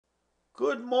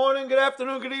Good morning, good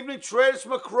afternoon, good evening, traders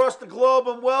from across the globe,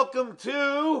 and welcome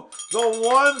to the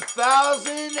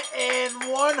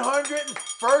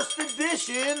 1101st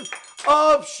edition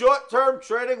of Short-Term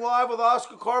Trading Live with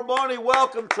Oscar Carboni.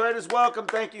 Welcome, traders, welcome.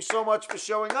 Thank you so much for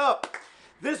showing up.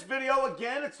 This video,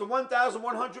 again, it's the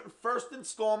 1101st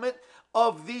installment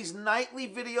of these nightly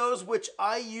videos which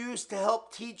I use to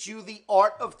help teach you the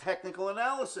art of technical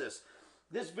analysis.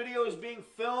 This video is being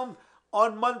filmed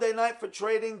on Monday night for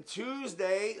Trading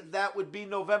Tuesday. That would be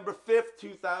November 5th,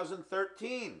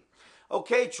 2013.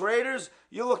 Okay, traders,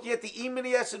 you're looking at the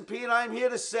emini S&P, and I'm here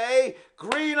to say,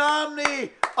 green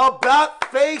omni, about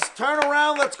face, turn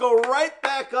around, let's go right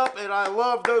back up, and I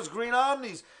love those green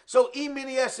omnis. So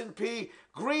emini S&P,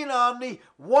 green omni,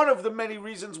 one of the many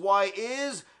reasons why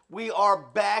is we are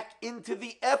back into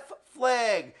the F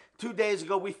flag. 2 days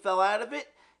ago, we fell out of it.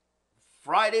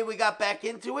 Friday, we got back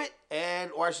into it,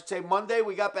 or I should say Monday,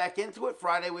 we got back into it.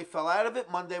 Friday, we fell out of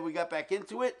it. Monday, we got back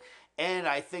into it. And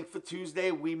I think for Tuesday,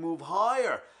 we move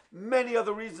higher. Many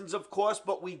other reasons, of course,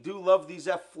 but we do love these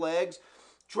F flags.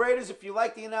 Traders, if you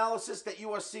like the analysis that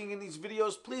you are seeing in these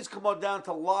videos, please come on down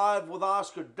to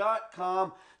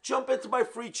livewithoscar.com. Jump into my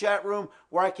free chat room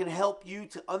where I can help you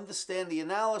to understand the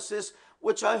analysis,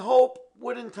 which I hope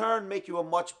would in turn make you a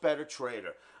much better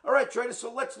trader. All right, traders,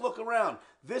 so let's look around.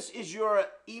 This is your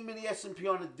emini S&P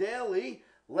on a daily.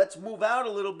 Let's move out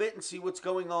a little bit and see what's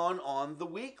going on the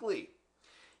weekly.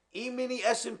 Emini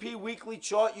S&P weekly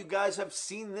chart, you guys have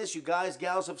seen this. You guys,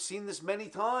 gals have seen this many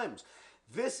times.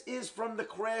 This is from the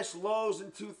crash lows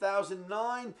in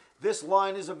 2009. This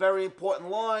line is a very important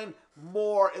line.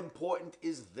 More important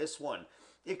is this one.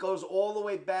 It goes all the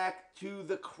way back to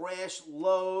the crash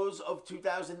lows of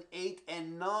 2008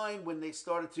 and 9 when they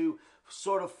started to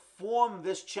sort of form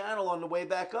this channel on the way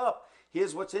back up.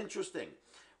 Here's what's interesting.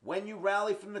 When you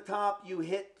rally from the top,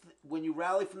 when you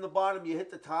rally from the bottom, you hit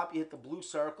the top, you hit the blue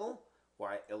circle, or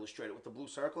I illustrate it with the blue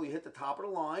circle, you hit the top of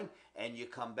the line, and you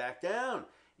come back down.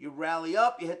 You rally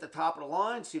up, you hit the top of the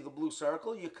line, see the blue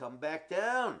circle, you come back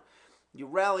down. You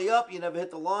rally up, you never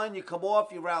hit the line, you come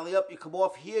off, you rally up, you come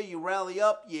off here, you rally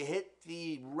up, you hit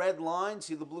the red line,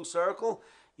 see the blue circle,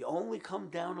 you only come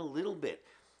down a little bit.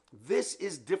 This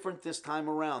is different this time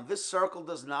around. This circle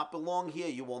does not belong here.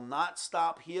 You will not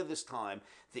stop here this time.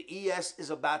 The ES is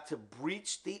about to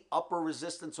breach the upper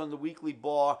resistance on the weekly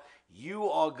bar. You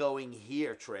are going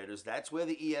here, traders. That's where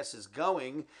the ES is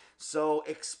going. So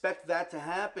expect that to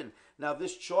happen. Now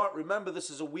this chart, remember, this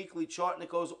is a weekly chart and it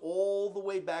goes all the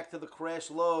way back to the crash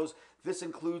lows. This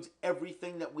includes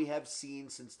everything that we have seen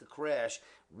since the crash.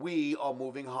 We are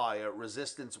moving higher.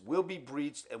 Resistance will be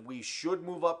breached and we should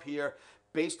move up here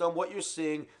based on what you're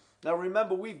seeing. Now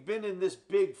remember, we've been in this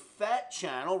big fat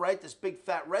channel, right? This big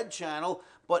fat red channel,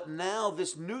 but now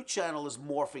this new channel is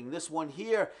morphing, this one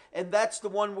here, and that's the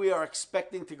one we are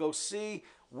expecting to go see.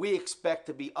 We expect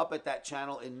to be up at that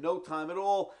channel in no time at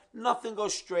all. Nothing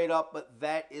goes straight up, but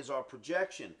that is our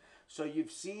projection. So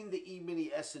you've seen the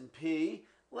emini S&P.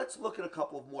 Let's look at a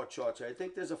couple of more charts here. I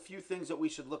think there's a few things that we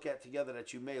should look at together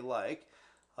that you may like.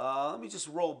 Let me just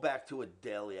roll back to a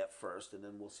daily at first, and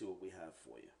then we'll see what we have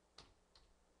for you.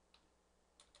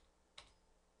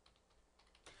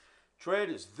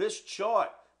 Traders, this chart,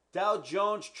 Dow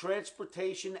Jones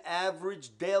Transportation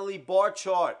Average Daily Bar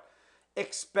Chart.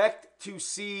 Expect to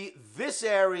see this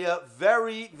area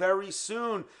very, very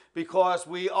soon because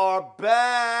we are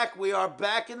back. We are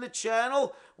back in the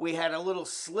channel. We had a little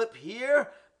slip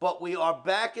here, but we are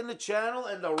back in the channel,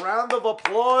 and a round of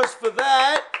applause for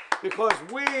that, because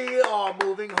we are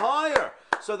moving higher.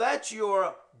 So that's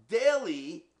your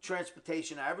daily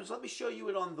transportation average. Let me show you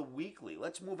it on the weekly.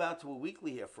 Let's move out to a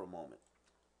weekly here for a moment.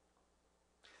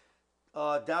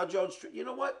 Dow Jones, you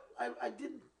know what?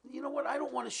 You know what? I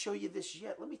don't want to show you this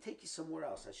yet. Let me take you somewhere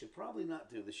else. I should probably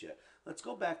not do this yet. Let's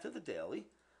go back to the daily.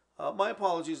 My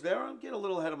apologies there. I'm getting a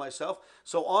little ahead of myself.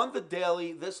 So on the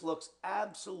daily, this looks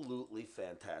absolutely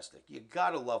fantastic. You got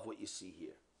to love what you see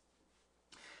here.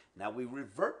 Now we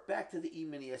revert back to the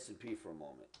emini S&P for a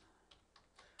moment.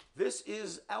 This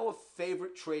is our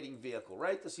favorite trading vehicle,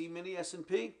 right? This emini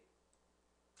S&P.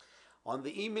 On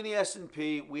the emini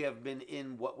S&P, we have been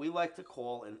in what we like to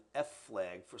call an F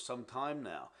flag for some time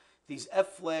now. These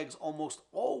F flags almost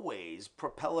always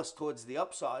propel us towards the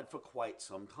upside for quite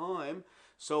some time.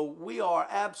 So we are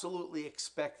absolutely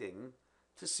expecting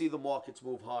to see the markets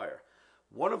move higher.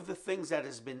 One of the things that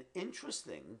has been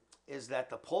interesting is that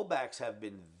the pullbacks have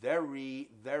been very,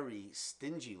 very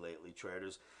stingy lately,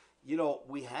 traders. You know,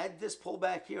 we had this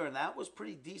pullback here, and that was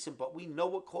pretty decent, but we know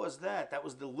what caused that. That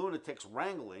was the lunatics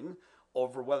wrangling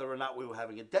over whether or not we were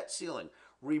having a debt ceiling.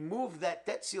 Remove that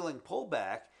debt ceiling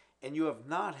pullback, and you have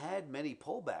not had many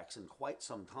pullbacks in quite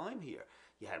some time here.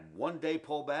 You had 1 day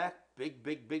pullback,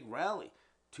 big rally.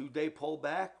 2 day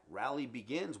pullback, rally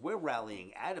begins. We're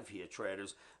rallying out of here,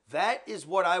 traders. That is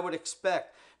what I would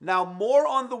expect. Now, more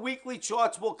on the weekly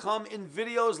charts will come in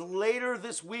videos later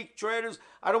this week, traders.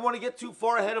 I don't want to get too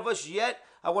far ahead of us yet.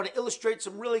 I want to illustrate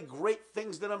some really great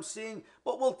things that I'm seeing,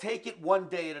 but we'll take it 1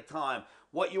 day at a time.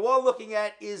 What you are looking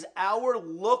at is our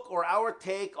look or our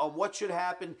take on what should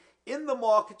happen in the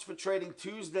markets for trading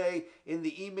Tuesday in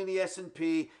the E-mini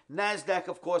S&P. NASDAQ,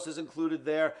 of course, is included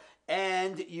there.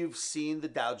 And you've seen the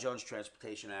Dow Jones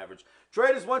Transportation Average.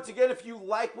 Traders, once again, if you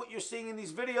like what you're seeing in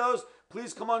these videos,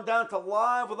 please come on down to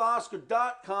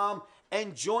livewithoscar.com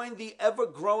and join the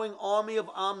ever-growing army of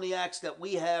Omniacs that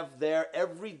we have there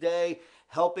every day,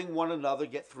 helping one another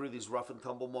get through these rough and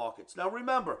tumble markets. Now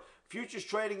remember, futures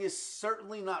trading is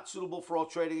certainly not suitable for all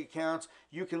trading accounts.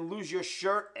 You can lose your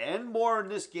shirt and more in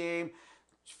this game.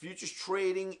 Futures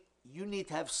trading, you need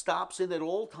to have stops in at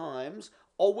all times.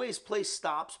 Always place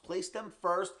stops, place them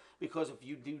first, because if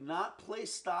you do not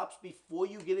place stops before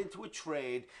you get into a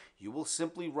trade, you will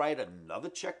simply write another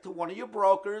check to one of your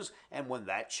brokers, and when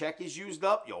that check is used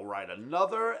up, you'll write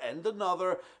another and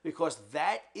another, because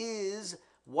that is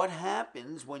what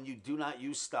happens when you do not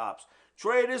use stops.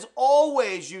 Traders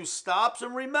always use stops,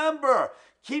 and remember,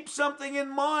 keep something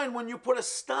in mind when you put a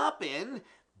stop in.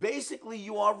 Basically,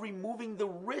 you are removing the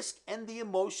risk and the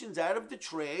emotions out of the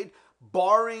trade,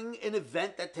 barring an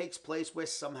event that takes place where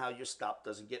somehow your stop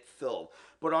doesn't get filled.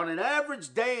 But on an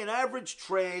average day, an average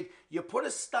trade, you put a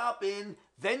stop in,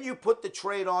 then you put the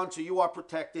trade on so you are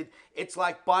protected. It's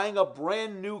like buying a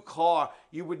brand new car.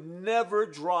 You would never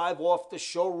drive off the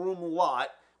showroom lot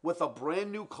with a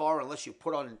brand new car unless you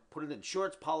put an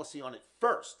insurance policy on it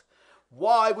first.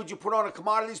 Why would you put on a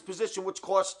commodities position which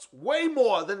costs way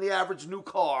more than the average new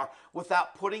car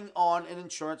without putting on an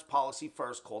insurance policy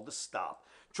first called the stop?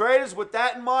 Traders, with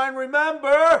that in mind,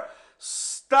 remember,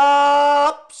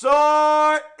 stops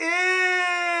are in.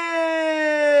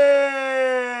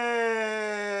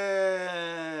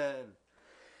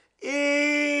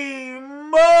 Emotions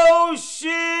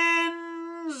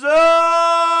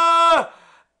are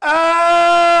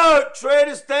out.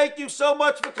 Traders, thank you so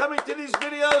much for coming to these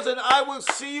videos, and I will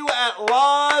see you at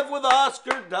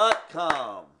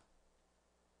livewithoscar.com.